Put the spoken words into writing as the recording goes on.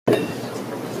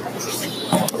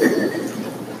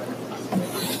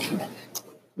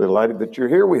Delighted that you're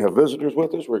here. We have visitors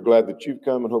with us. We're glad that you've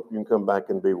come and hope you can come back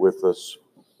and be with us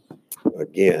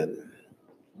again.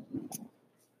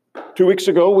 2 weeks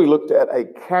ago, we looked at a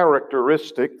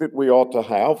characteristic that we ought to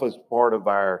have as part of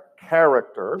our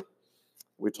character.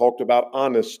 We talked about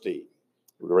honesty.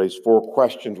 We raised 4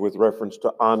 questions with reference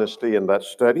to honesty in that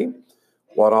study.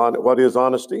 What is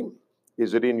honesty?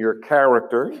 Is it in your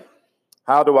character?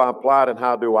 How do I apply it and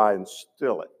how do I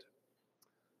instill it?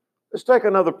 Let's take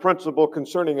another principle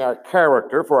concerning our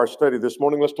character for our study this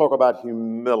morning. Let's talk about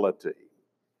humility.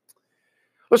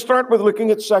 Let's start with looking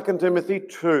at 2 Timothy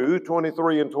 2,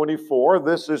 23 and 24.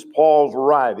 This is Paul's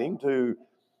writing to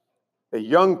a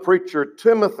young preacher,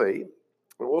 Timothy.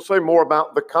 We'll say more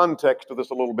about the context of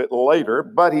this a little bit later,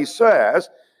 but he says,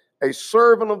 a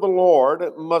servant of the Lord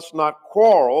must not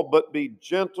quarrel, but be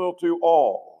gentle to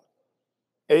all,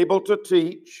 able to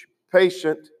teach,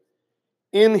 patient,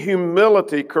 in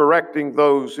humility correcting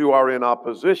those who are in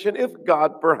opposition, if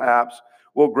God perhaps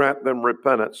will grant them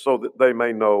repentance so that they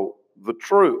may know the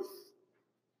truth.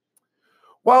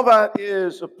 While that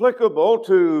is applicable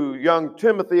to young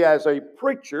Timothy as a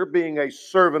preacher, being a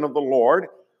servant of the Lord,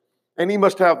 and he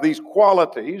must have these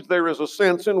qualities, there is a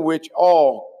sense in which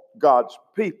all God's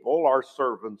people are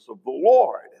servants of the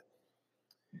Lord.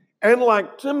 And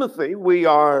like Timothy, we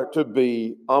are to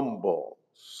be humble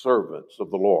servants of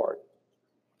the Lord.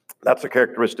 That's a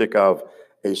characteristic of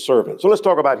a servant. So let's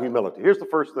talk about humility. Here's the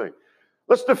first thing.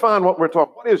 Let's define what we're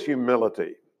talking about. What is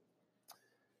humility?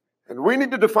 And we need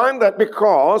to define that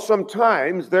because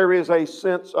sometimes there is a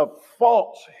sense of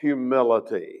false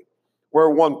humility where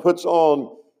one puts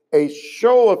on a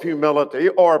show of humility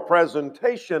or a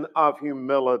presentation of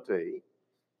humility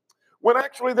when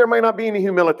actually there may not be any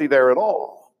humility there at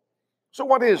all. So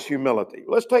what is humility?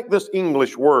 Let's take this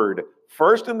English word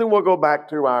first and then we'll go back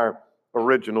to our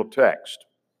original text.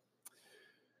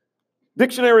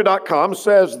 Dictionary.com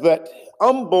says that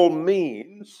humble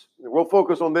means, we'll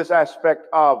focus on this aspect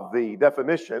of the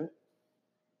definition,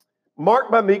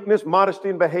 marked by meekness, modesty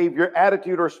in behavior,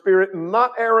 attitude, or spirit,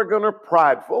 not arrogant or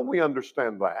prideful. We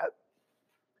understand that.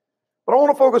 But I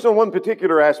want to focus on one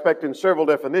particular aspect in several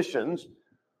definitions,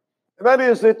 and that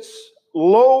is it's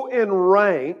low in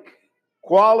rank,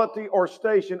 quality, or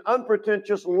station,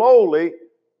 unpretentious, lowly,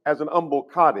 as an humble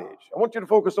cottage. I want you to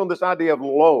focus on this idea of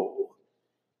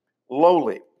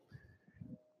lowly.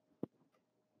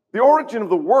 The origin of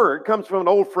the word comes from an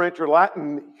Old French or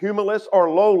Latin humilis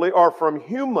or lowly, or from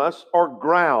humus or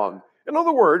ground. In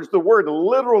other words, the word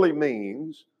literally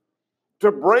means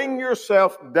to bring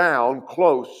yourself down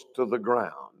close to the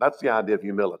ground. That's the idea of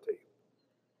humility.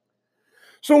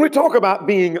 So when we talk about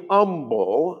being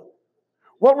humble,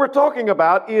 what we're talking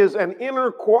about is an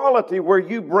inner quality where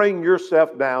you bring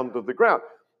yourself down to the ground.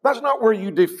 That's not where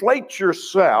you deflate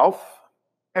yourself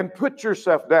and put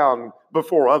yourself down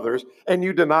before others and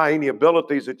you deny any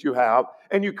abilities that you have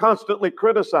and you constantly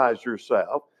criticize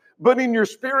yourself. But in your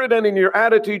spirit and in your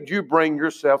attitude, you bring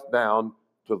yourself down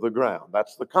to the ground.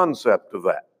 That's the concept of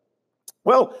that.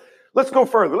 Well, let's go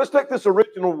further. Let's take this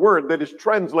original word that is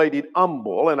translated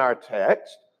humble in our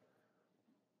text.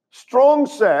 Strong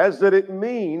says that it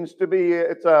means to be,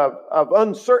 it's of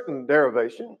uncertain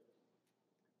derivation,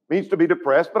 means to be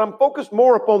depressed, but I'm focused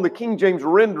more upon the King James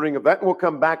rendering of that, and we'll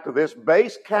come back to this.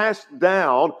 Base, cast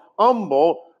down,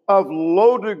 humble, of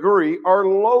low degree, or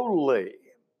lowly.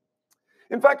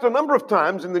 In fact, a number of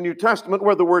times in the New Testament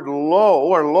where the word low,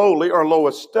 or lowly, or low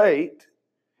estate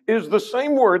is the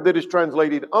same word that is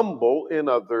translated humble in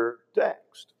other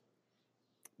texts.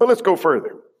 But let's go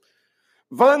further.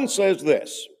 Vaughn says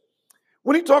this.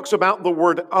 When he talks about the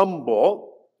word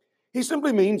humble, he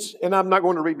simply means, and I'm not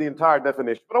going to read the entire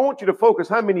definition, but I want you to focus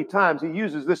how many times he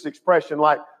uses this expression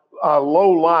like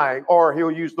low-lying, or he'll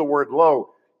use the word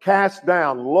low, cast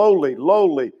down, lowly.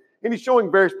 And he's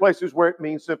showing various places where it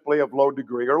means simply of low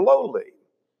degree or lowly.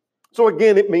 So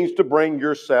again, it means to bring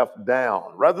yourself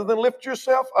down. Rather than lift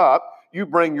yourself up, you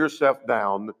bring yourself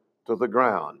down to the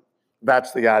ground.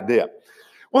 That's the idea.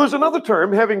 Well, there's another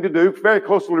term having to do, very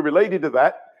closely related to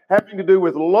that, having to do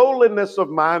with lowliness of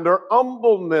mind or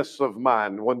humbleness of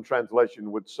mind, one translation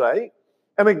would say.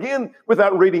 And again,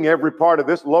 without reading every part of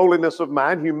this, lowliness of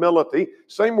mind, humility,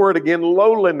 same word again,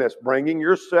 lowliness, bringing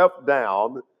yourself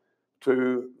down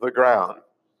to the ground.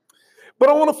 But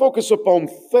I want to focus upon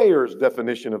Thayer's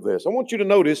definition of this. I want you to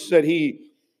notice that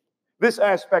this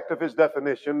aspect of his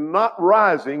definition, not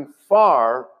rising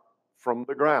far from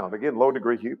the ground. Again, low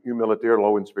degree humility or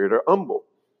low in spirit or humble.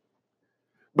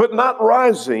 But not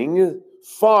rising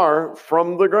far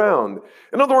from the ground.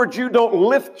 In other words, you don't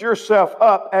lift yourself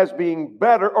up as being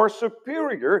better or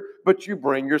superior, but you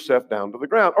bring yourself down to the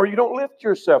ground. Or you don't lift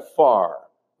yourself far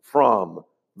from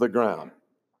the ground.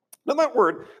 Now that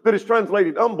word that is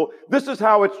translated humble, this is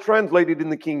how it's translated in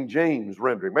the King James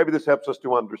rendering. Maybe this helps us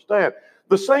to understand.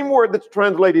 The same word that's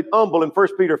translated humble in 1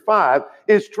 Peter 5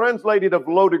 is translated of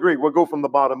low degree. We'll go from the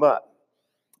bottom up.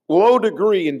 Low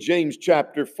degree in James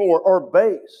chapter 4, or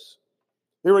base.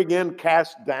 Here again,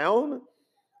 cast down.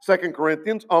 2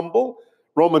 Corinthians, humble.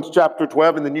 Romans chapter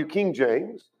 12 in the New King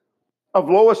James, of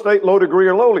low estate, low degree,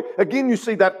 or lowly. Again, you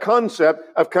see that concept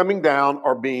of coming down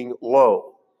or being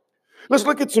low. Let's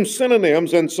look at some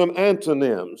synonyms and some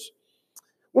antonyms.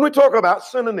 When we talk about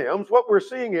synonyms, what we're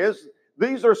seeing is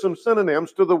these are some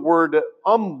synonyms to the word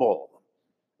humble.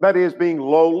 That is, being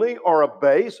lowly or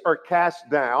abased or cast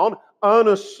down,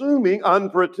 unassuming,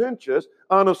 unpretentious,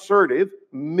 unassertive,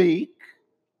 meek.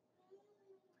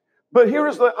 But here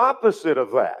is the opposite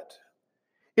of that.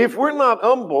 If we're not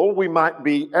humble, we might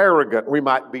be arrogant, we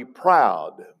might be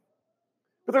proud.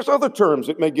 But there's other terms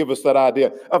that may give us that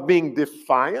idea of being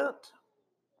defiant.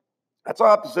 That's the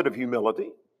opposite of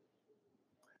humility.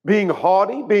 Being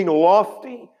haughty, being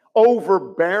lofty,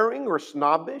 overbearing or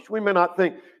snobbish. We may not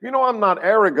think, I'm not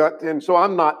arrogant, and so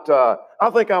I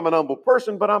think I'm an humble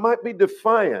person, but I might be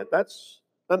defiant. That's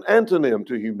an antonym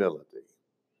to humility.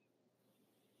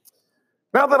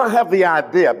 Now that I have the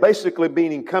idea, basically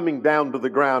meaning coming down to the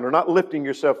ground or not lifting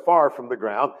yourself far from the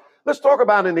ground, let's talk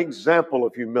about an example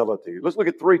of humility. Let's look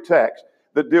at 3 texts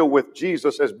that deal with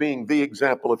Jesus as being the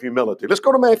example of humility. Let's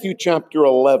go to Matthew chapter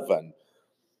 11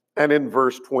 and in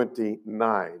verse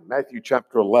 29. Matthew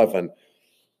chapter 11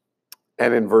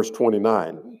 and in verse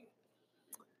 29.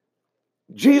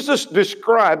 Jesus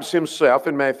describes himself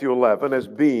in Matthew 11 as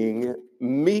being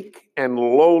meek and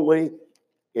lowly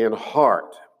in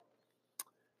heart.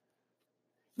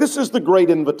 This is the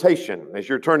great invitation. As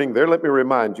you're turning there, let me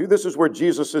remind you, this is where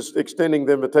Jesus is extending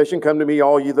the invitation. Come to me,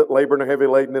 all you that labor and are heavy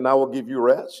laden, and I will give you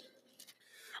rest.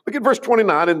 Look at verse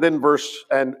 29 and then verse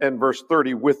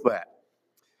 30 with that.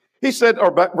 He said, or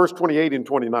back verse 28 and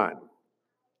 29.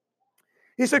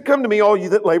 He said, come to me, all you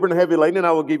that labor and are heavy laden, and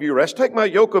I will give you rest. Take my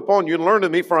yoke upon you and learn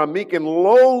of me, for I'm meek and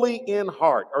lowly in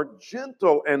heart, or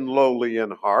gentle and lowly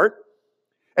in heart,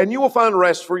 and you will find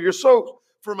rest for your souls.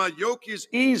 For my yoke is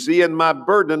easy and my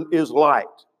burden is light.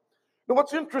 Now,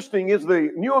 what's interesting is the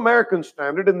New American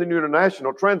Standard and the New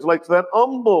International translates that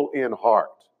humble in heart.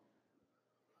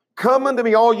 Come unto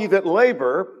me, all ye that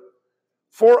labor,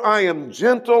 for I am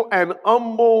gentle and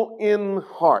humble in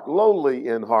heart, lowly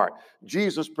in heart.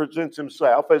 Jesus presents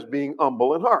himself as being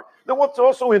humble in heart. Now, what's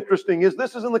also interesting is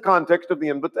this is in the context of the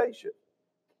invitation.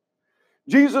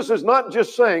 Jesus is not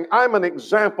just saying, I'm an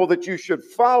example that you should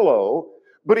follow,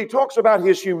 but he talks about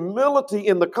his humility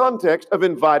in the context of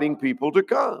inviting people to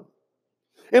come.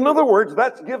 In other words,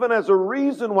 that's given as a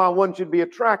reason why one should be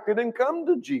attracted and come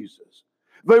to Jesus.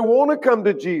 They want to come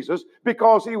to Jesus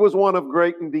because he was one of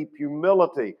great and deep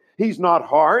humility. He's not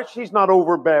harsh, he's not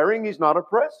overbearing, he's not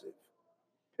oppressive.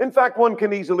 In fact, one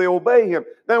can easily obey him.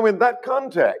 Now, in that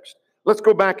context, let's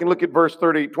go back and look at verse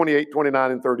 30, 28,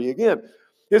 29, and 30 again.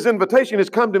 His invitation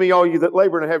is, come to me, all you that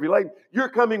labor and are heavy laden. You're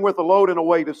coming with a load and a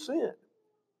weight of sin.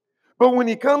 But when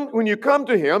you come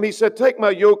to him, he said, take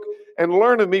my yoke and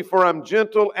learn of me, for I'm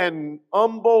gentle and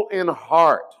humble in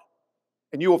heart,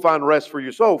 and you will find rest for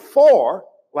your soul. For,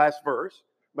 last verse,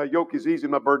 my yoke is easy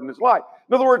and my burden is light.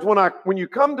 In other words, when you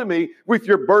come to me with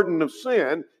your burden of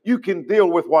sin, you can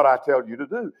deal with what I tell you to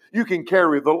do. You can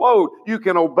carry the load, you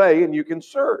can obey, and you can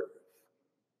serve.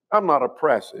 I'm not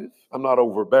oppressive, I'm not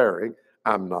overbearing,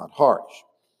 I'm not harsh.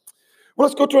 Well,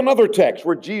 let's go to another text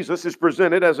where Jesus is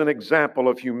presented as an example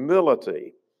of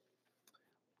humility.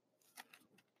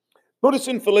 Notice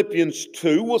in Philippians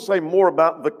 2, we'll say more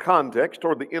about the context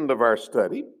toward the end of our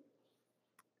study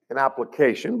and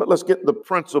application, but let's get the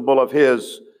principle of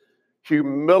his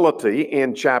humility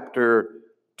in chapter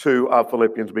 2 of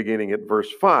Philippians, beginning at verse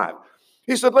 5.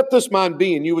 He said, let this mind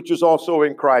be in you, which is also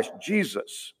in Christ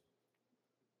Jesus,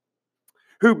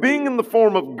 who being in the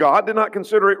form of God did not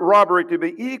consider it robbery to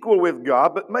be equal with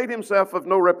God, but made himself of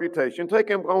no reputation,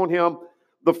 taking upon him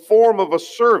the form of a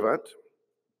servant,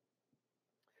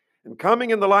 and coming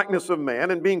in the likeness of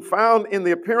man, and being found in the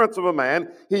appearance of a man,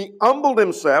 he humbled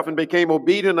himself and became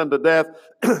obedient unto death,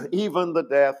 even the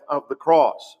death of the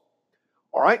cross.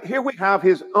 All right, here we have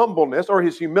his humbleness or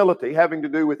his humility having to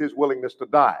do with his willingness to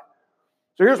die.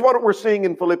 So here's what we're seeing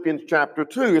in Philippians chapter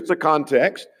 2. It's a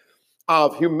context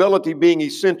of humility being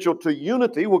essential to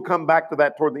unity. We'll come back to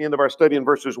that toward the end of our study in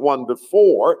verses 1 to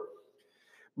 4.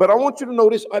 But I want you to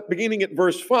notice, beginning at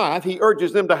verse 5, he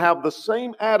urges them to have the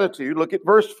same attitude. Look at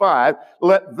verse 5.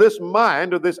 Let this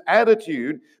mind or this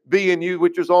attitude be in you,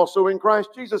 which is also in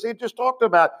Christ Jesus. He just talked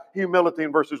about humility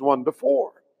in verses 1 to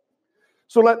 4.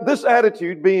 So let this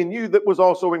attitude be in you that was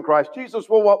also in Christ Jesus.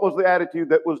 Well, what was the attitude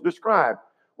that was described?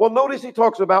 Well, notice he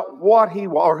talks about what he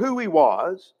was, or who he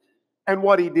was, and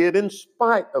what he did in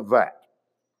spite of that.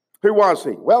 Who was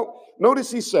he? Well, notice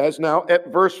he says now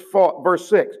at verse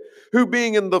 6, who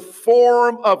being in the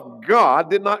form of God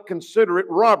did not consider it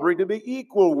robbery to be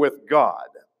equal with God.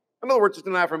 In other words, it's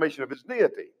an affirmation of his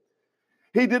deity.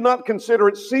 He did not consider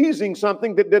it seizing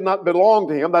something that did not belong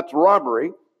to him, that's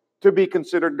robbery, to be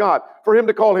considered God. For him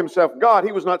to call himself God,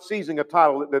 he was not seizing a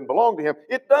title that didn't belong to him.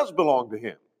 It does belong to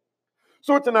him.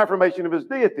 So it's an affirmation of his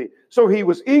deity. So he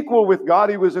was equal with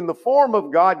God. He was in the form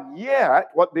of God, yet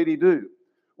what did he do?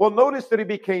 Well, notice that he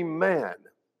became man.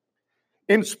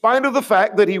 In spite of the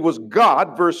fact that he was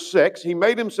God, verse 6, he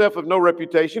made himself of no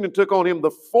reputation and took on him the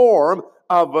form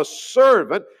of a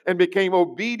servant and became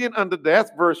obedient unto death,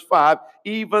 verse 5,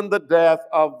 even the death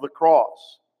of the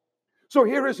cross. So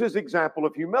here is his example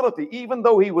of humility. Even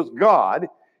though he was God,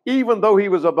 even though he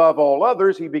was above all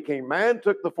others, he became man,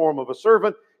 took the form of a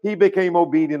servant, he became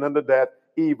obedient unto death,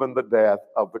 even the death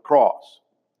of the cross.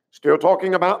 Still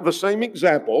talking about the same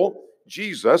example,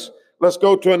 Jesus. Let's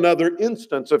go to another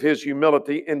instance of his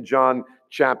humility in John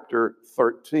chapter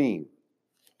 13.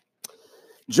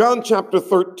 John chapter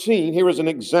 13, here is an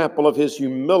example of his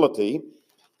humility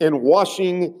in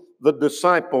washing the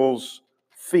disciples'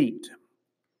 feet.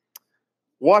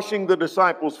 Washing the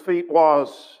disciples' feet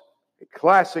was a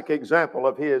classic example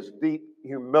of his deep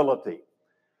humility.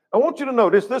 I want you to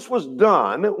notice this was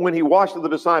done when he washed the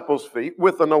disciples' feet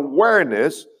with an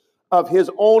awareness of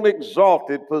his own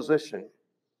exalted position.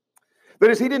 That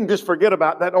is, he didn't just forget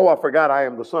about that. Oh, I forgot I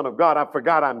am the Son of God. I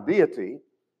forgot I'm deity.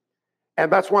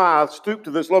 And that's why I stooped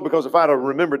to this low, because if I'd have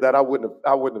remembered that, I wouldn't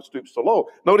have stooped so low.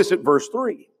 Notice at verse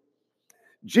 3.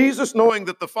 Jesus, knowing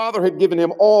that the Father had given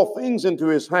him all things into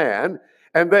his hand,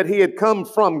 and that he had come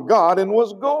from God and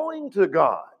was going to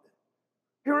God.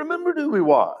 He remembered who he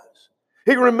was.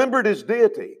 He remembered his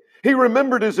deity. He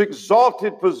remembered his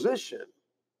exalted position.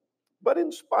 But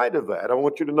in spite of that, I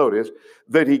want you to notice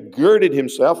that he girded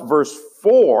himself. Verse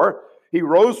 4, he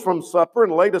rose from supper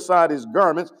and laid aside his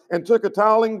garments and took a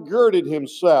towel and girded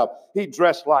himself. He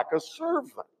dressed like a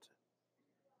servant.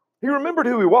 He remembered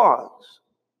who he was.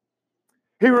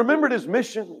 He remembered his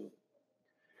mission.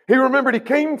 He remembered he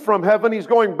came from heaven. He's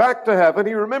going back to heaven.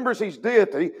 He remembers his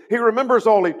deity. He remembers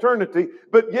all eternity.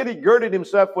 But yet he girded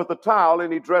himself with a towel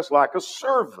and he dressed like a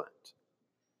servant.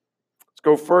 Let's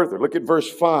go further. Look at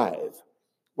verse 5.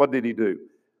 What did he do?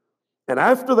 And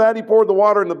after that, he poured the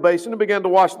water in the basin and began to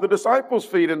wash the disciples'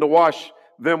 feet and to wipe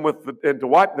them with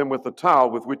the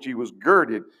towel with which he was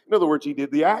girded. In other words, he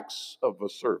did the acts of a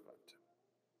servant.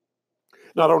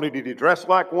 Not only did he dress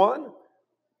like one,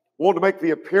 want to make the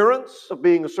appearance of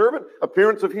being a servant,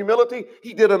 appearance of humility,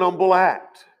 he did an humble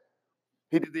act.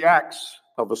 He did the acts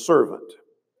of a servant.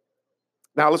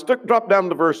 Now let's drop down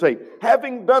to verse 8.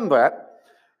 Having done that,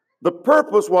 the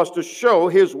purpose was to show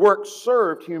his work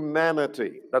served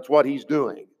humanity. That's what he's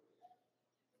doing.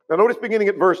 Now notice beginning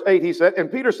at verse 8, he said,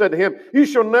 and Peter said to him, you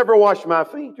shall never wash my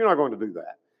feet. You're not going to do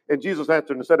that. And Jesus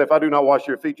answered and said, if I do not wash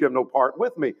your feet, you have no part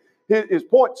with me. His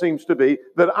point seems to be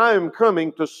that I am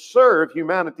coming to serve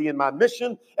humanity in my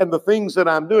mission and the things that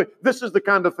I'm doing. This is the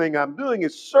kind of thing I'm doing,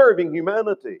 is serving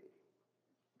humanity.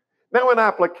 Now, in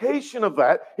application of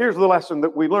that, here's the lesson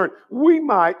that we learn. We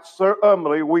must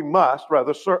humbly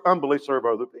serve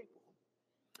other people.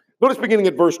 Notice beginning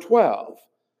at verse 12.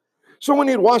 So when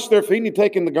he had washed their feet and he'd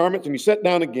taken the garments and he sat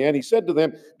down again, he said to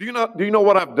them, do you know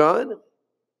what I've done?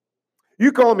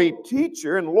 You call me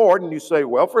teacher and Lord, and you say,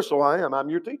 well, for so I am.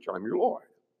 I'm your teacher. I'm your Lord.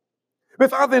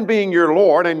 If I then, being your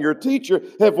Lord and your teacher,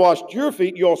 have washed your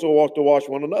feet, you also ought to wash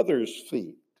one another's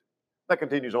feet. That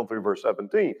continues on through verse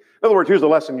 17. In other words, here's the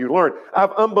lesson you learn. I've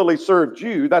humbly served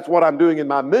you. That's what I'm doing in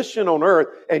my mission on earth,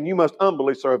 and you must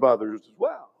humbly serve others as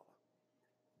well.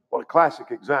 What a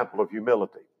classic example of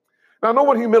humility. Now, I know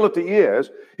what humility is.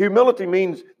 Humility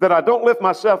means that I don't lift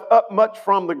myself up much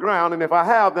from the ground, and if I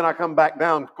have, then I come back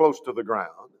down close to the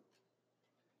ground.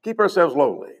 Keep ourselves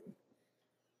lowly.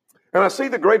 And I see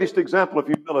the greatest example of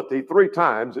humility 3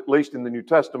 times, at least in the New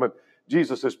Testament,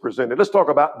 Jesus is presented. Let's talk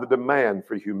about the demand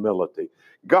for humility.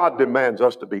 God demands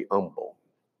us to be humble.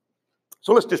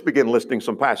 So let's just begin listing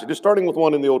some passages, starting with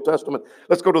one in the Old Testament.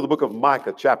 Let's go to the book of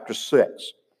Micah, chapter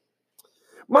 6.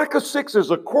 Micah 6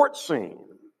 is a court scene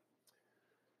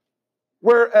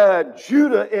where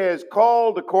Judah is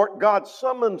called to court. God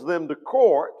summons them to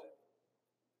court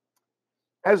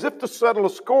as if to settle a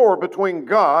score between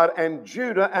God and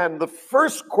Judah. And the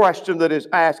first question that is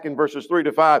asked in verses 3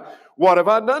 to 5, what have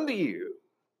I done to you?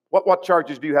 What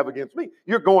charges do you have against me?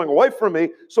 You're going away from me,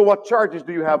 so what charges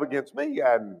do you have against me?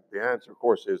 And the answer, of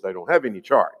course, is they don't have any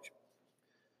charge.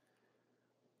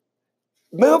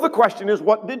 Now the question is,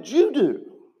 what did you do?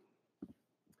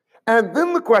 And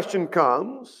then the question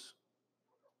comes,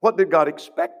 what did God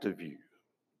expect of you?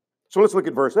 So let's look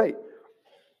at verse 8.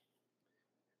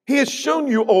 He has shown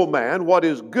you, O man, what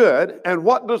is good, and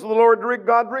what does the Lord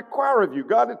God require of you?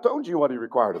 God had told you what he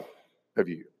required of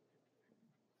you.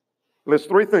 List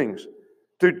three things: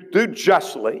 to do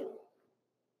justly,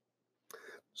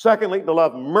 secondly, to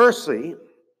love mercy,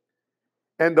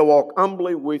 and to walk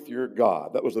humbly with your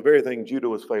God. That was the very thing Judah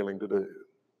was failing to do.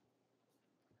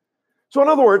 So in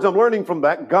other words, I'm learning from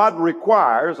that, God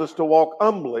requires us to walk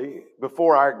humbly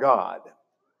before our God.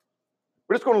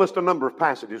 We're just going to list a number of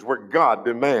passages where God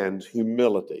demands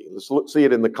humility. Let's see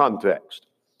it in the context.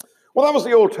 Well, that was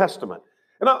the Old Testament.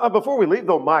 And before we leave,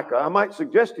 though, Micah, I might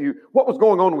suggest to you what was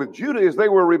going on with Judah is they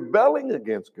were rebelling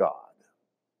against God,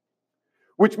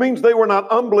 which means they were not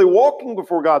humbly walking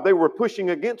before God. They were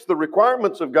pushing against the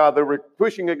requirements of God. They were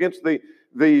pushing against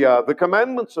the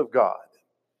commandments of God.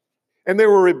 And they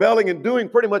were rebelling and doing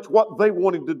pretty much what they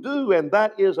wanted to do, and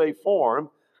that is a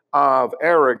form of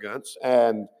arrogance,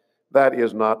 and that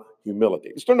is not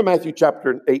humility. Let's turn to Matthew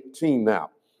chapter 18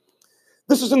 now.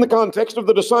 This is in the context of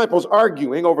the disciples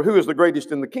arguing over who is the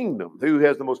greatest in the kingdom, who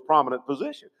has the most prominent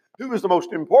position, who is the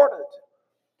most important.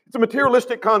 It's a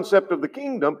materialistic concept of the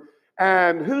kingdom,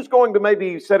 and who's going to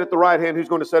maybe sit at the right hand, who's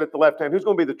going to sit at the left hand, who's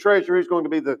going to be the treasurer, who's going to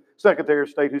be the secretary of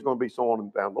state, who's going to be so on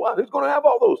and down the line, who's going to have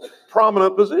all those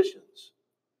prominent positions.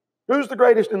 Who's the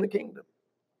greatest in the kingdom?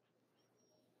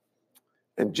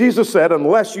 And Jesus said,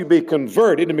 unless you be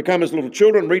converted and become as little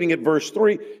children, reading at verse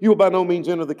 3, you will by no means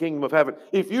enter the kingdom of heaven.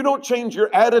 If you don't change your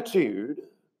attitude,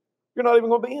 you're not even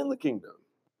going to be in the kingdom.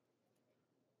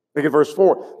 Look at verse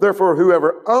 4. Therefore,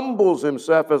 whoever humbles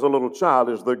himself as a little child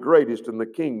is the greatest in the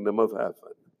kingdom of heaven.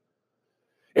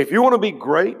 If you want to be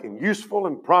great and useful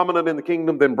and prominent in the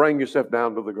kingdom, then bring yourself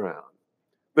down to the ground.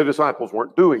 The disciples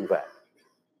weren't doing that.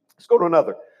 Let's go to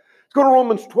another. Let's go to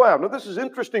Romans 12. Now, this is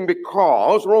interesting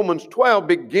because Romans 12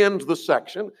 begins the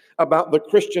section about the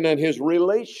Christian and his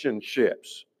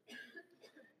relationships.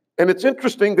 And it's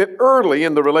interesting that early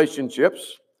in the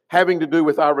relationships, having to do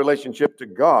with our relationship to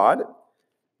God,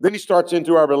 then he starts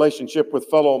into our relationship with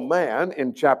fellow man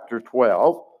in chapter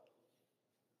 12.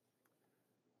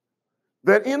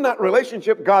 That in that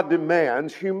relationship, God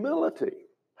demands humility.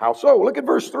 How so? Look at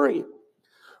verse 3.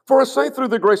 For I say through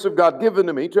the grace of God given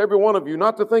to me, to every one of you,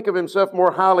 not to think of himself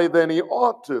more highly than he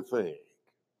ought to think.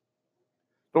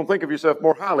 Don't think of yourself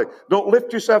more highly. Don't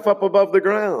lift yourself up above the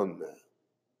ground.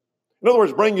 In other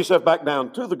words, bring yourself back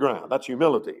down to the ground. That's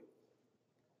humility.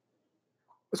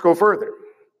 Let's go further.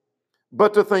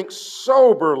 But to think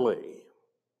soberly.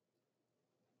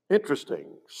 Interesting.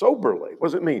 Soberly. What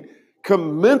does it mean?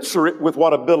 Commensurate with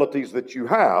what abilities that you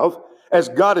have, as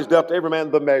God has dealt to every man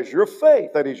the measure of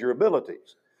faith. That is your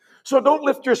abilities. So don't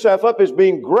lift yourself up as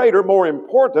being greater, more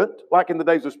important. Like in the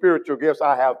days of spiritual gifts,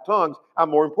 I have tongues.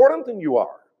 I'm more important than you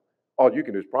are. All you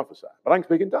can do is prophesy. But I can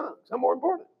speak in tongues. I'm more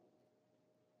important.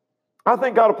 I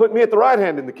think God will put me at the right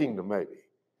hand in the kingdom, maybe.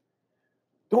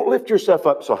 Don't lift yourself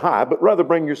up so high, but rather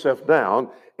bring yourself down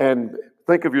and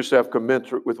think of yourself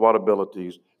commensurate with what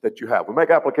abilities that you have. We'll make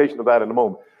application of that in a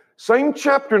moment. Same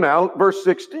chapter now, verse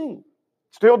 16.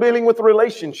 Still dealing with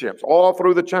relationships all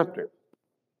through the chapter.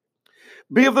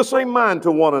 Be of the same mind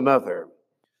to one another.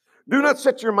 Do not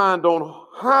set your mind on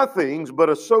high things, but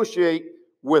associate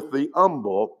with the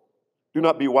humble. Do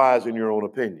not be wise in your own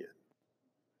opinion.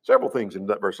 Several things in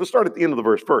that verse. Let's start at the end of the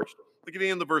verse first. Look at the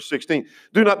end of verse 16.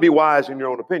 Do not be wise in your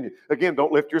own opinion. Again,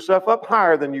 don't lift yourself up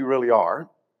higher than you really are.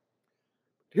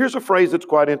 Here's a phrase that's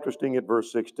quite interesting at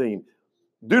verse 16.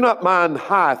 Do not mind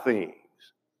high things.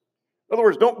 In other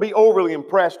words, don't be overly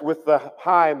impressed with the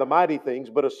high and the mighty things,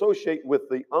 but associate with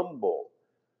the humble.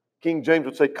 King James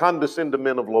would say, condescend to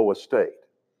men of low estate.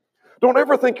 Don't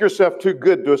ever think yourself too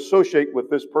good to associate with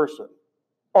this person,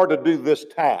 or to do this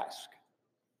task,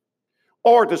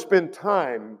 or to spend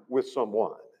time with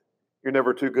someone. You're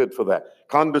never too good for that.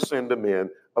 Condescend to men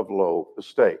of low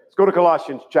estate. Let's go to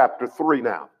Colossians chapter 3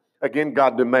 now. Again,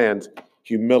 God demands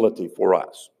humility for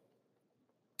us.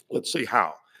 Let's see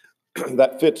how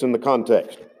that fits in the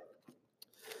context.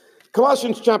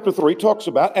 Colossians chapter 3 talks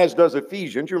about, as does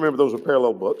Ephesians, you remember those are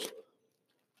parallel books,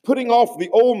 putting off the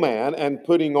old man and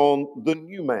putting on the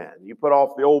new man. You put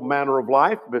off the old manner of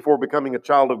life before becoming a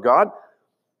child of God.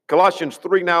 Colossians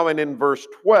 3 now and in verse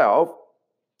 12.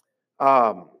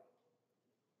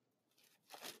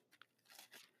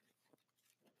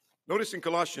 Notice in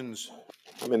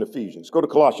Ephesians. Go to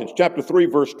Colossians chapter 3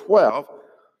 verse 12.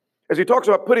 as he talks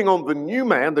about putting on the new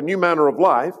man, the new manner of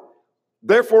life.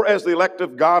 Therefore, as the elect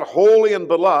of God, holy and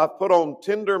beloved, put on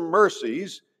tender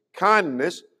mercies,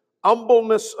 kindness,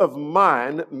 humbleness of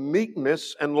mind,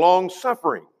 meekness, and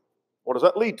long-suffering. What does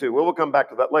that lead to? Well, we'll come back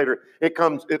to that later.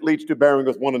 It leads to bearing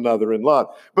with one another in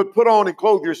love. But put on and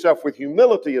clothe yourself with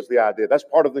humility is the idea. That's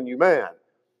part of the new man.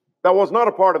 That was not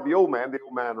a part of the old man, the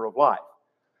old manner of life.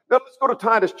 Now let's go to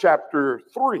Titus chapter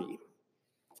 3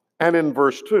 and in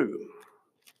verse 2.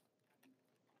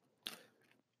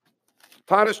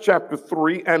 Titus chapter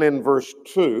 3 and in verse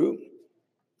 2,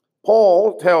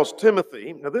 Paul tells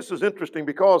Timothy, now this is interesting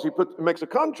because he makes a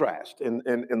contrast in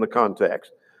the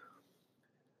context.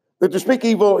 That to speak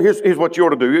evil, here's what you ought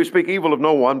to do. You speak evil of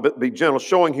no one, but be gentle,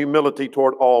 showing humility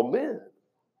toward all men.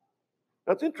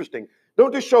 That's interesting.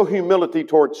 Don't just show humility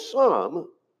toward some,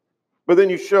 but then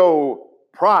you show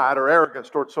pride or arrogance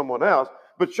toward someone else,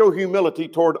 but show humility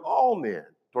toward all men,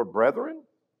 toward brethren,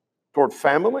 toward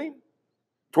family,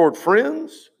 toward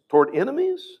friends, toward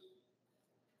enemies,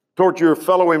 toward your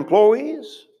fellow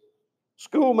employees,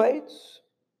 schoolmates.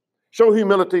 Show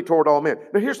humility toward all men.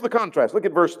 Now here's the contrast. Look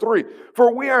at verse 3.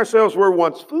 For we ourselves were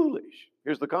once foolish.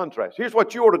 Here's the contrast. Here's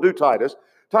what you ought to do, Titus.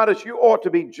 Titus, you ought to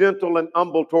be gentle and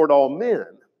humble toward all men.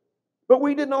 But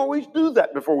we didn't always do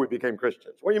that before we became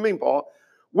Christians. What do you mean, Paul?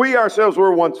 We ourselves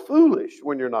were once foolish.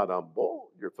 When you're not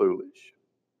humble, you're foolish.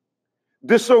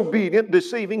 Disobedient,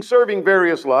 deceiving, serving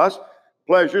various lusts,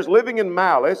 pleasures, living in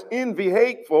malice, envy,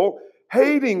 hateful,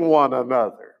 hating one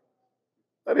another.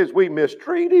 That is, we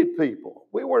mistreated people.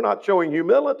 We were not showing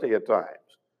humility at times,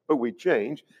 but we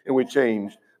changed, and we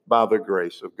changed by the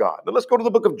grace of God. Now let's go to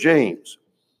the book of James.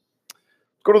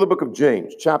 Go to the book of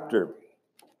James, chapter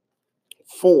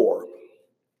 4.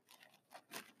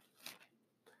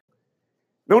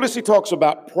 Notice he talks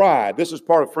about pride. This is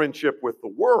part of friendship with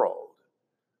the world.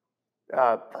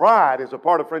 Pride is a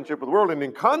part of friendship with the world, and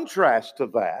in contrast to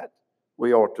that,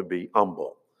 we ought to be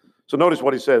humble. So notice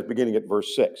what he says beginning at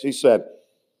verse 6. He said,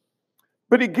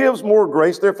 but he gives more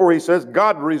grace. Therefore, he says,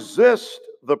 God resists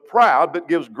the proud, but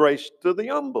gives grace to the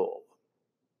humble.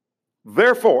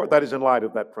 Therefore, that is in light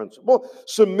of that principle,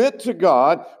 submit to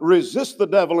God, resist the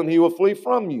devil, and he will flee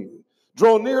from you.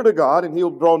 Draw near to God, and he'll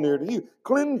draw near to you.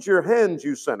 Cleanse your hands,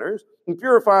 you sinners, and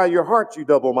purify your hearts, you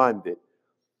double-minded.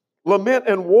 Lament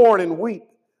and mourn and weep.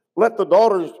 Let the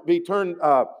daughters be turned,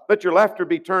 let your laughter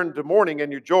be turned to mourning and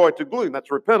your joy to gloom.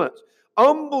 That's repentance.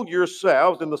 Humble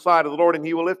yourselves in the sight of the Lord, and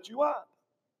he will lift you up.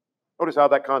 Notice how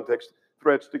that context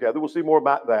threads together. We'll see more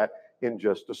about that in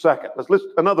just a second. Let's list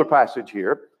another passage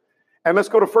here. And let's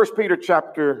go to 1 Peter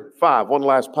chapter 5. One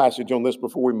last passage on this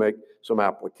before we make some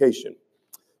application.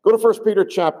 Go to 1 Peter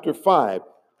chapter 5.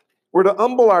 We're to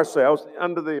humble ourselves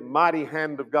under the mighty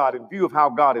hand of God in view of how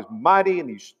God is mighty and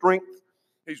he's strength.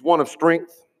 He's one of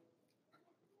strength.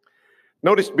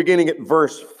 Notice beginning at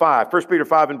verse 5. 1 Peter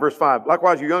 5 and verse 5.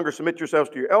 Likewise, you younger, submit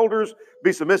yourselves to your elders.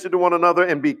 Be submissive to one another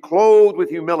and be clothed with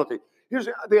humility. Here's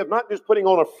the idea of not just putting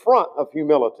on a front of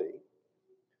humility.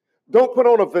 Don't put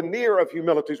on a veneer of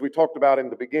humility as we talked about in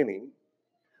the beginning.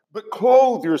 But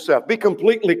clothe yourself. Be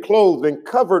completely clothed and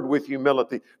covered with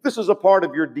humility. This is a part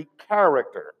of your deep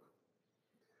character.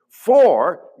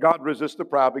 For God resists the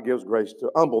proud, but gives grace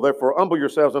to humble. Therefore, humble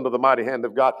yourselves under the mighty hand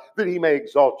of God, that he may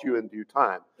exalt you in due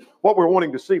time. What we're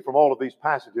wanting to see from all of these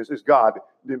passages is God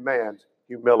demands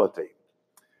humility.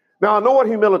 Now, I know what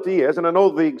humility is, and I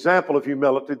know the example of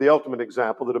humility, the ultimate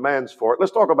example, the demands for it.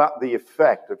 Let's talk about the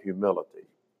effect of humility.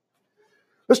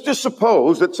 Let's just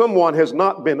suppose that someone has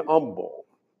not been humble,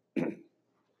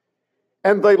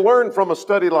 and they learn from a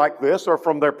study like this or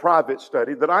from their private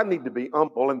study that I need to be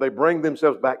humble, and they bring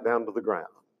themselves back down to the ground.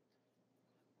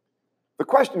 The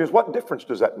question is, what difference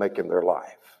does that make in their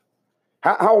life?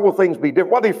 How will things be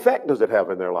different? What effect does it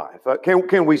have in their life?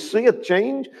 Can we see a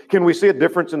change? Can we see a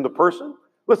difference in the person?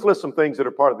 Let's list some things that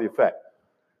are part of the effect.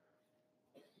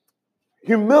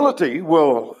 Humility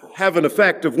will have an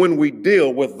effect of when we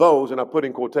deal with those, and I put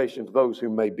in quotations, those who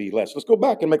may be less. Let's go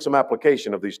back and make some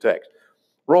application of these texts.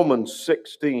 Romans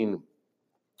 16,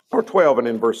 or 12, and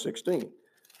in verse 16.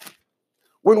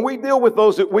 When we deal with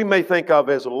those that we may think of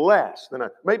as less than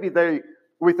us, maybe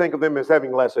we think of them as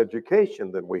having less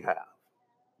education than we have.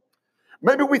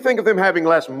 Maybe we think of them having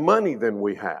less money than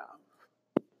we have.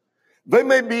 They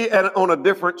may be on a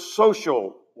different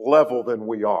social level than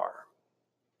we are.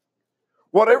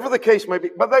 Whatever the case may be,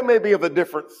 but they may be of a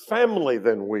different family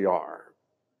than we are.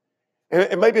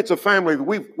 And maybe it's a family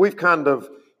that we've kind of,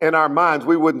 in our minds,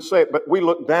 we wouldn't say it, but we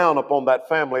look down upon that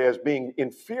family as being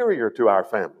inferior to our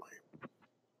family.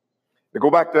 To go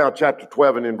back to chapter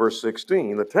 12 and in verse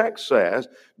 16, the text says,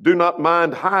 do not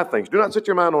mind high things. Do not set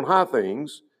your mind on high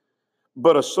things,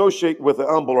 but associate with the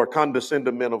humble or condescend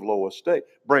to men of low estate.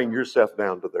 Bring yourself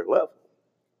down to their level.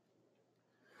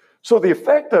 So the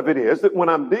effect of it is that when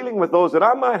I'm dealing with those that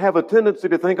I might have a tendency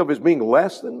to think of as being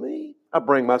less than me, I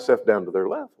bring myself down to their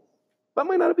level. That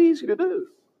may not be easy to do.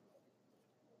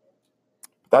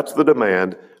 That's the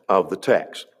demand of the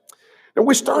text. And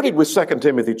we started with 2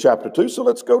 Timothy chapter 2, so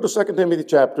let's go to 2 Timothy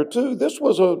chapter 2. This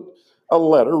was a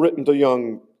letter written to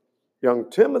young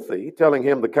Timothy, telling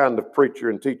him the kind of preacher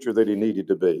and teacher that he needed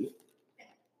to be.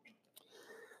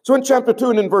 So in chapter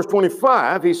 2 and in verse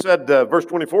 25, he said, verse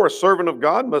 24, a servant of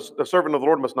the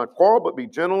Lord must not quarrel, but be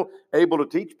gentle, able to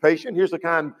teach, patient. Here's the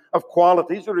kind of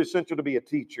qualities that are essential to be a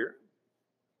teacher,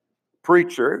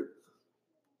 preacher.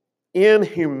 In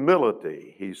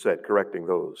humility, he said, correcting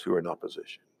those who are in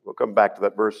opposition. We'll come back to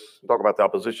that verse and talk about the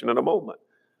opposition in a moment.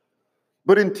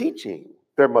 But in teaching,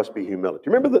 there must be humility.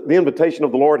 Remember the invitation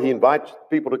of the Lord? He invites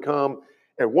people to come,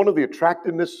 and one of the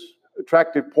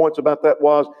attractive points about that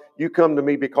was, you come to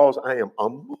me because I am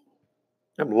humble,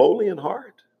 I'm lowly in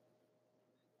heart.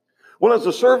 Well, as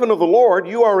a servant of the Lord,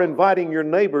 you are inviting your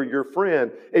neighbor, your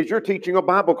friend, as you're teaching a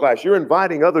Bible class, you're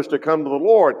inviting others to come to the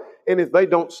Lord. And if they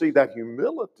don't see that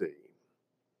humility,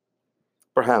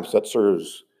 perhaps that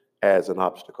serves as an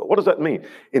obstacle. What does that mean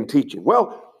in teaching?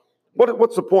 Well,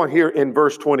 what's the point here in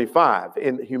verse 25,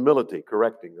 in humility,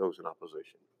 correcting those in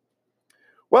opposition?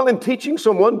 Well, in teaching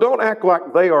someone, don't act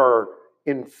like they are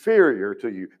inferior to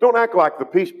you. Don't act like the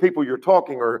people you're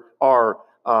talking are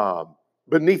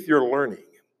beneath your learning.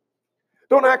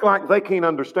 Don't act like they can't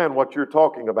understand what you're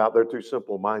talking about. They're too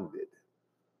simple-minded.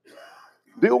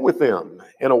 Deal with them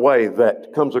in a way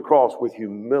that comes across with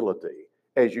humility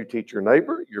as you teach your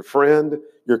neighbor, your friend,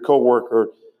 your coworker,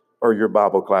 or your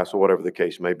Bible class, or whatever the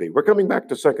case may be. We're coming back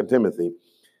to 2 Timothy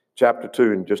chapter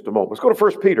 2 in just a moment. Let's go to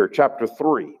 1 Peter chapter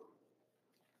 3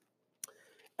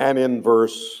 and in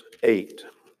verse 8.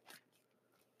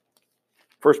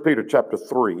 1 Peter chapter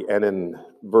 3 and in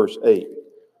verse 8.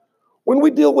 When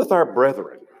we deal with our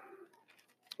brethren,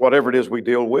 whatever it is we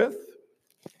deal with,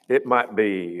 it might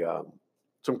be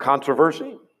some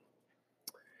controversy.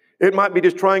 It might be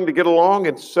just trying to get along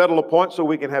and settle a point so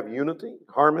we can have unity,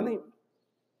 harmony.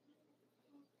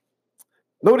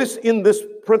 Notice in this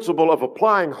principle of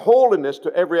applying holiness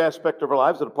to every aspect of our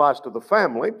lives, it applies to the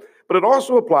family, but it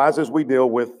also applies as we deal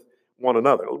with one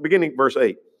another. Beginning verse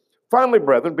 8. Finally,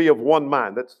 brethren, be of one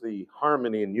mind. That's the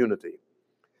harmony and unity.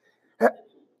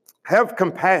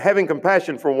 Having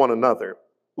compassion for one another.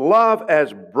 Love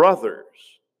as brothers.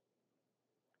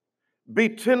 Be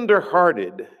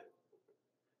tender-hearted.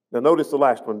 Now notice the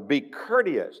last one. Be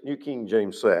courteous, New King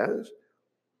James says.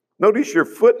 Notice your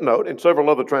footnote in several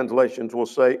other translations will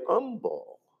say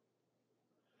humble.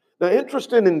 Now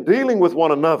interested in dealing with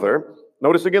one another,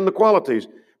 notice again the qualities.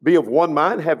 Be of one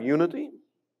mind, have unity.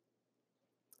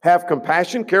 Have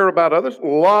compassion, care about others.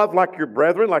 Love like your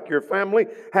brethren, like your family.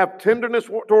 Have tenderness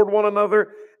toward one another.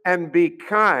 And be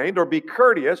kind or be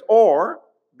courteous or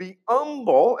be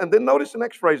humble. And then notice the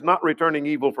next phrase, not returning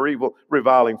evil for evil,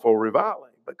 reviling for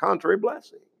reviling, but contrary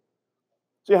blessing.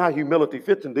 See how humility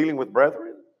fits in dealing with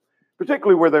brethren,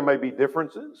 particularly where there may be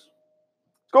differences.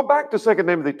 Let's go back to 2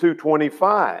 Timothy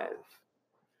 2:25.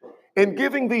 In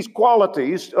giving these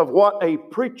qualities of what a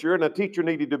preacher and a teacher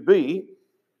needed to be,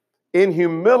 in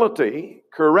humility,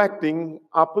 correcting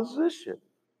opposition.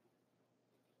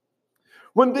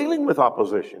 When dealing with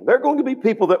opposition, there are going to be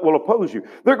people that will oppose you.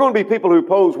 There are going to be people who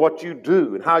oppose what you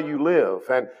do and how you live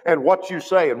and what you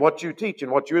say and what you teach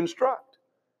and what you instruct.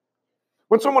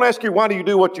 When someone asks you, why do you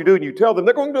do what you do, and you tell them,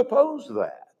 they're going to oppose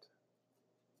that.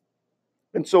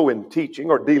 And so in teaching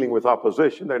or dealing with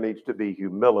opposition, there needs to be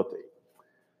humility.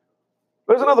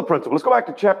 There's another principle. Let's go back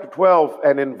to chapter 12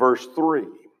 and in verse 3.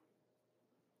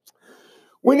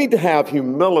 We need to have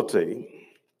humility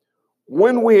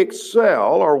when we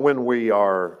excel or when we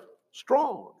are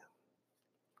strong.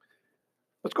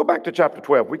 Let's go back to chapter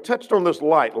 12. We touched on this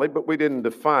lightly, but we didn't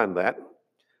define that.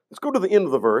 Let's go to the end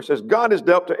of the verse. As God has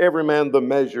dealt to every man the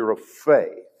measure of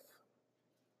faith.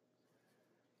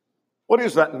 What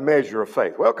is that measure of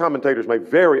faith? Well, commentators may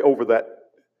vary over that.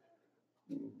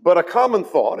 But a common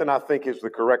thought, and I think is the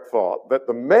correct thought, that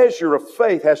the measure of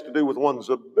faith has to do with one's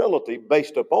ability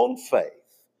based upon faith.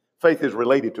 Faith is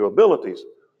related to abilities.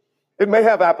 It may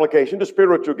have application to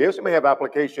spiritual gifts. It may have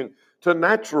application to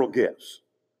natural gifts.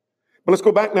 But let's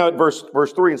go back now at verse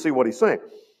 3 and see what he's saying.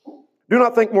 Do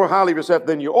not think more highly of yourself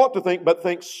than you ought to think, but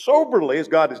think soberly as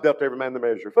God has dealt to every man the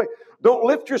measure of faith. Don't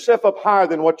lift yourself up higher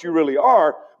than what you really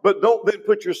are, but don't then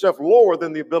put yourself lower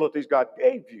than the abilities God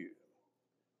gave you.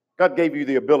 God gave you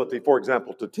the ability, for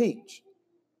example, to teach.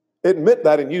 Admit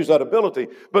that and use that ability,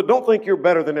 but don't think you're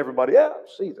better than everybody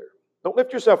else either. Don't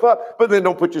lift yourself up, but then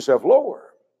don't put yourself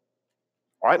lower.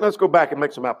 All right, let's go back and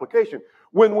make some application.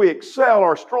 When we excel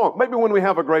or strong, maybe when we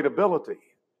have a great ability,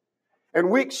 and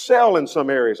we excel in some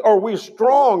areas, or we're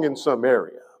strong in some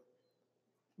area,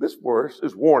 this verse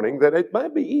is warning that it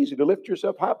might be easy to lift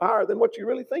yourself higher than what you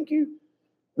really think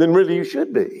than really you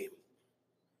should be.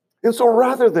 And so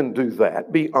rather than do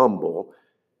that, be humble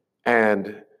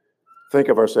and think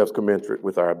of ourselves commensurate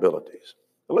with our abilities.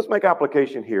 So let's make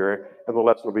application here, and the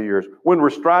lesson will be yours. When we're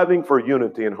striving for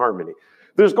unity and harmony,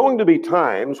 there's going to be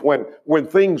times when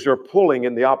things are pulling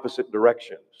in the opposite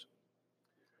directions.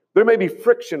 There may be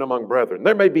friction among brethren.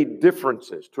 There may be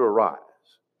differences to arise.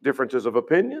 Differences of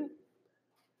opinion.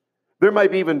 There may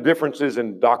be even differences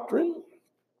in doctrine.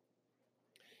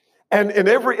 And in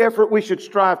every effort, we should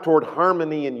strive toward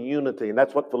harmony and unity. And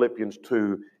that's what Philippians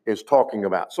 2 is talking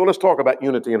about. So let's talk about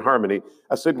unity and harmony.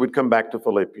 I said we'd come back to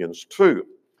Philippians 2.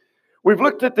 We've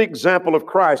looked at the example of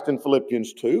Christ in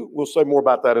Philippians 2. We'll say more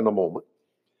about that in a moment.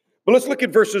 But let's look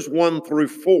at verses 1 through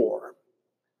 4.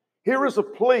 Here is a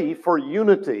plea for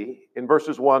unity in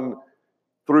verses 1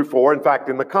 through 4. In fact,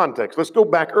 in the context. Let's go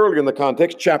back earlier in the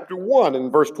context, chapter 1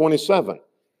 and verse 27.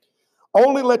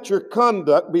 Only let your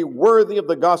conduct be worthy of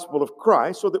the gospel of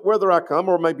Christ, so that whether I come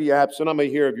or may be absent, I may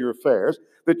hear of your affairs,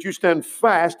 that you stand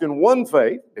fast in one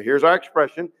faith, here's our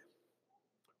expression,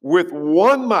 with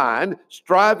one mind,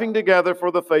 striving together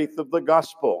for the faith of the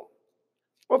gospel.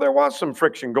 Well, there was some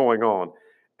friction going on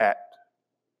at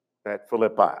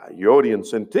Philippi. Euodia and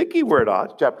Syntyche were at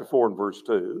odds, chapter 4 and verse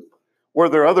 2. Were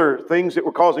there other things that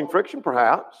were causing friction?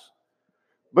 Perhaps.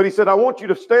 But he said, I want you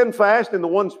to stand fast in the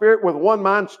one spirit with one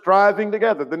mind, striving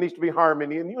together. There needs to be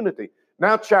harmony and unity.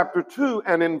 Now, chapter 2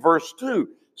 and in verse 2,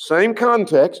 same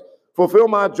context, fulfill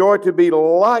my joy to be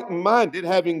like-minded,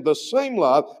 having the same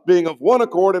love, being of one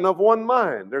accord and of one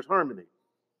mind. There's harmony.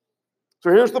 So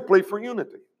here's the plea for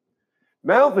unity.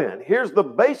 Now then, here's the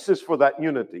basis for that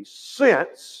unity.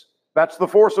 Since, that's the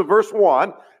force of verse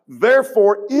 1,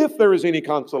 therefore, if there is any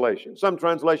consolation. Some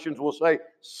translations will say,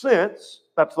 since,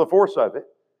 that's the force of it.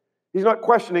 He's not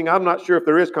questioning, I'm not sure if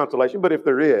there is consolation, but if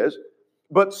there is.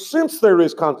 But since there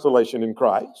is consolation in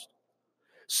Christ,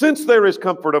 since there is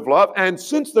comfort of love, and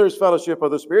since there is fellowship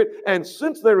of the Spirit, and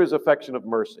since there is affection of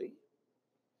mercy,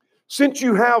 since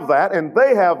you have that, and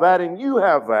they have that, and you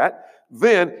have that,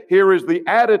 then here is the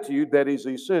attitude that is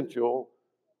essential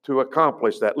to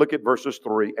accomplish that. Look at verses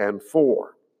 3 and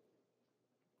 4.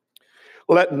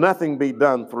 Let nothing be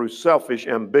done through selfish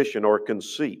ambition or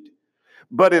conceit,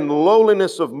 but in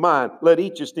lowliness of mind, let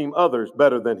each esteem others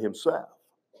better than himself.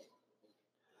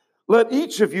 Let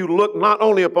each of you look not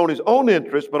only upon his own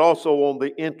interest, but also on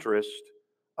the interest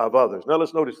of others. Now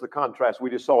let's notice the contrast we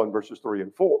just saw in verses 3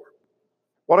 and 4.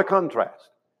 What a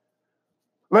contrast.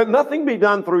 Let nothing be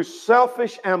done through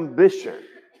selfish ambition.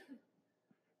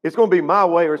 It's going to be my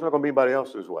way or it's not going to be anybody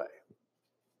else's way.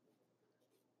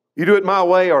 You do it my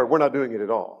way or we're not doing it at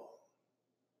all.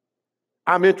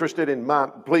 I'm interested in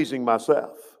pleasing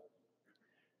myself.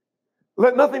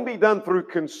 Let nothing be done through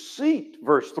conceit,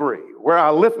 verse 3, where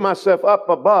I lift myself up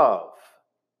above.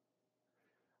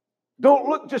 Don't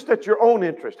look just at your own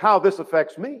interest, how this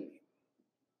affects me,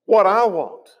 what I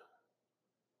want.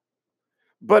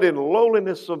 But in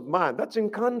lowliness of mind, that's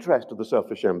in contrast to the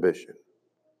selfish ambition.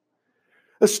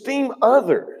 Esteem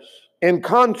others in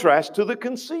contrast to the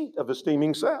conceit of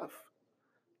esteeming self.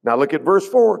 Now look at verse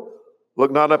 4.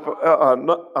 Look not up,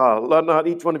 let not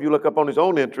each one of you look up on his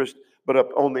own interest, but up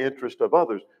on the interest of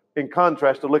others. In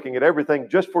contrast to looking at everything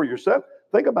just for yourself,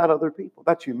 think about other people.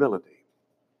 That's humility.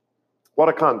 What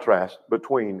a contrast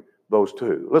between those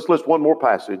two. Let's list one more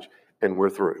passage and we're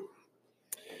through.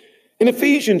 In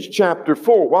Ephesians chapter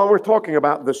 4, while we're talking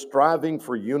about the striving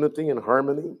for unity and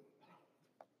harmony,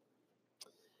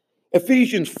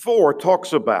 Ephesians 4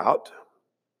 talks about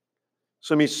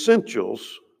some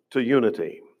essentials to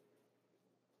unity.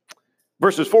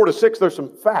 Verses 4 to 6, there's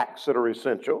some facts that are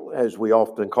essential, as we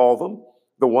often call them.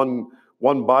 The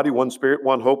one body, one spirit,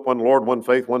 one hope, one Lord, one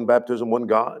faith, one baptism, one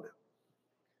God.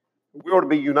 We ought to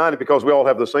be united because we all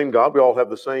have the same God, we all have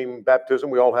the same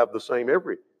baptism, we all have the same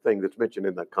everything that's mentioned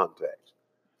in that context.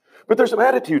 But there's some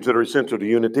attitudes that are essential to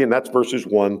unity, and that's verses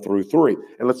 1 through 3.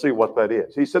 And let's see what that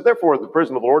is. He said, therefore, as the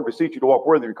prisoner of the Lord, beseech you to walk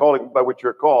worthy of your calling by which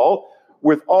you're called,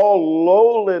 with all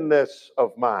lowliness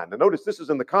of mind. Now notice this is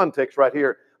in the context right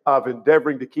here of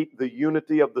endeavoring to keep the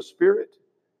unity of the Spirit.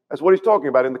 That's what he's talking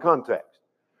about in the context.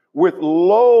 With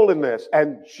lowliness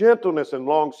and gentleness and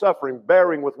long-suffering,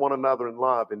 bearing with one another in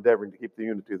love, endeavoring to keep the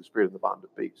unity of the Spirit in the bond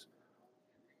of peace.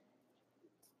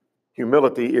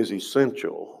 Humility is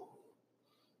essential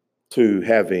to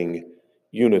having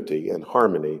unity and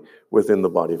harmony within the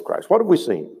body of Christ. What have we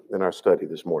seen in our study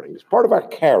this morning? It's part of our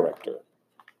character.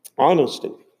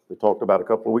 Honesty, we talked about a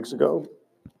couple of weeks ago.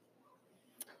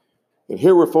 And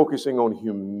here we're focusing on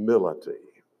humility.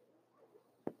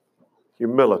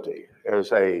 Humility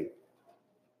as a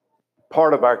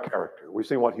part of our character. We've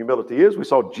seen what humility is. We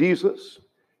saw Jesus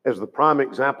as the prime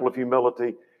example of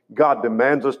humility. God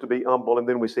demands us to be humble, and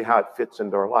then we see how it fits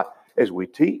into our life. As we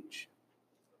teach,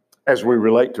 as we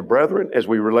relate to brethren, as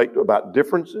we relate about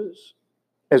differences,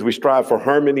 as we strive for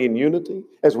harmony and unity,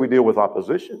 as we deal with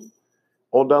opposition,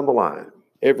 on down the line,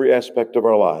 every aspect of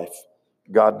our life,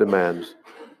 God demands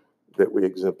that we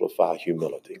exemplify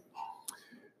humility.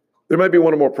 There may be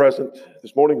one or more present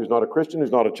this morning who's not a Christian,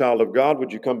 who's not a child of God.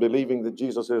 Would you come believing that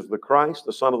Jesus is the Christ,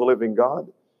 the Son of the living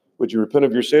God? Would you repent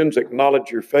of your sins,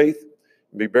 acknowledge your faith,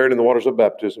 and be buried in the waters of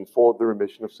baptism for the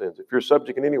remission of sins? If you're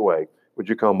subject in any way, would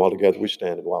you come while together we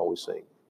stand and while we sing?